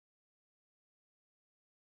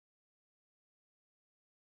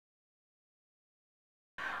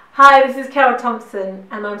Hi, this is Carroll Thompson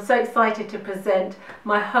and I'm so excited to present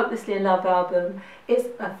my Hopelessly in Love album. It's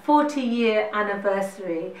a 40-year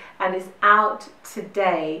anniversary and it's out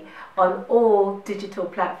today on all digital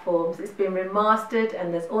platforms. It's been remastered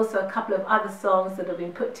and there's also a couple of other songs that have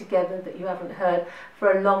been put together that you haven't heard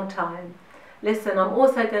for a long time. Listen, I'm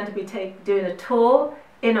also going to be doing a tour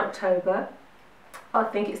in October. I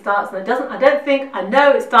think it starts, and I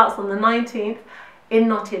know it starts on the 19th in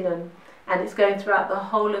Nottingham. And it's going throughout the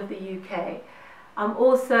whole of the UK. I'm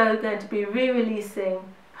also going to be re-releasing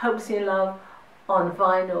Hopelessly in Love on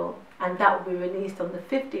vinyl, and that will be released on the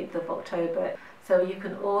 15th of October. So you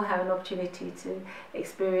can all have an opportunity to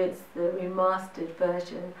experience the remastered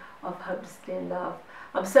version of Hopelessly in Love.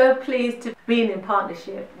 I'm so pleased to be in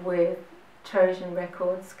partnership with Trojan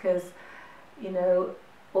Records, because you know,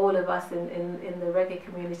 all of us in the reggae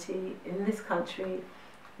community in this country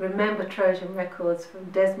remember Trojan Records, from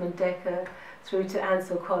Desmond Dekker through to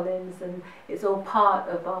Ansel Collins, and it's all part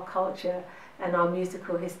of our culture and our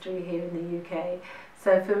musical history here in the UK.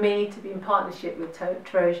 So for me to be in partnership with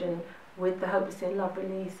Trojan with the Hopelessly in Love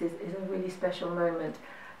release is a really special moment.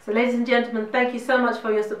 So ladies and gentlemen, thank you so much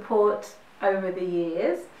for your support over the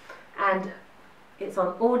years, and it's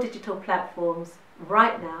on all digital platforms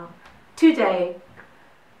right now, today,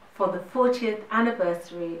 for the 40th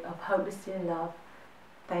anniversary of Hopelessly in Love.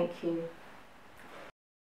 Thank you.